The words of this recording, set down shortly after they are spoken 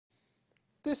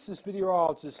This is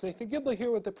meteorologist Nathan Gidley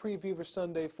here with the preview for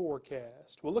Sunday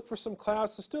forecast. We'll look for some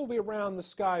clouds to still be around the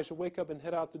sky as you wake up and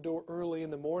head out the door early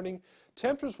in the morning.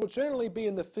 Temperatures will generally be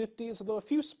in the 50s, although a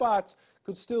few spots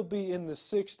could still be in the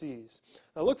 60s.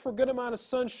 Now look for a good amount of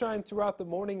sunshine throughout the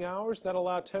morning hours. That'll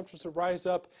allow temperatures to rise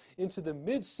up into the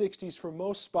mid-60s for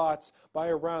most spots by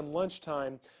around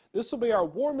lunchtime. This will be our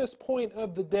warmest point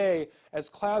of the day as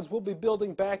clouds will be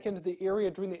building back into the area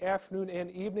during the afternoon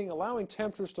and evening, allowing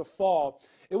temperatures to fall.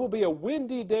 It will be a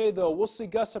windy day, though. We'll see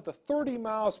gusts up to 30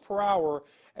 miles per hour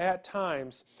at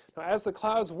times. Now, as the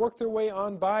clouds work their way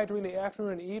on by during the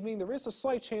afternoon and evening, there is a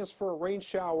slight chance for a rain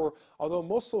shower, although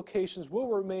most locations will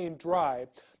remain dry.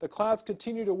 The clouds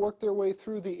continue to work their way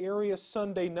through the area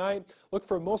Sunday night. Look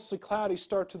for a mostly cloudy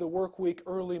start to the work week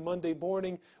early Monday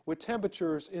morning with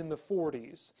temperatures in the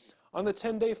 40s. On the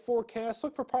 10-day forecast,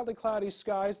 look for partly cloudy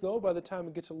skies, though, by the time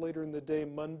we get to later in the day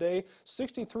Monday.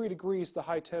 63 degrees the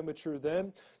high temperature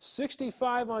then.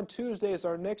 65 on Tuesday as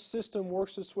our next system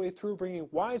works its way through, bringing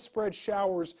widespread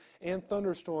showers and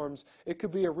thunderstorms. It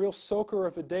could be a real soaker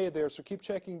of a day there, so keep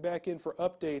checking back in for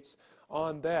updates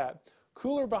on that.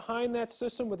 Cooler behind that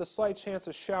system with a slight chance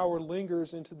a shower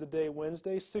lingers into the day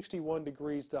Wednesday. 61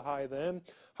 degrees the high then.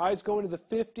 Highs go into the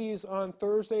 50s on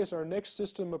Thursday as our next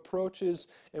system approaches,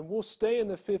 and we'll stay in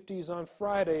the 50s on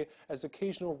Friday as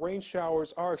occasional rain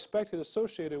showers are expected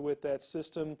associated with that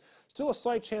system. Still a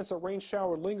slight chance a rain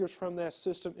shower lingers from that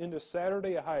system into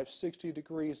Saturday, a high of 60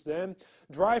 degrees then.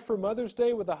 Dry for Mother's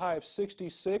Day with a high of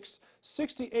 66.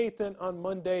 68 then on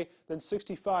Monday, then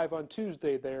 65 on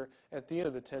Tuesday there at the end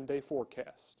of the 10-day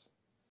forecast.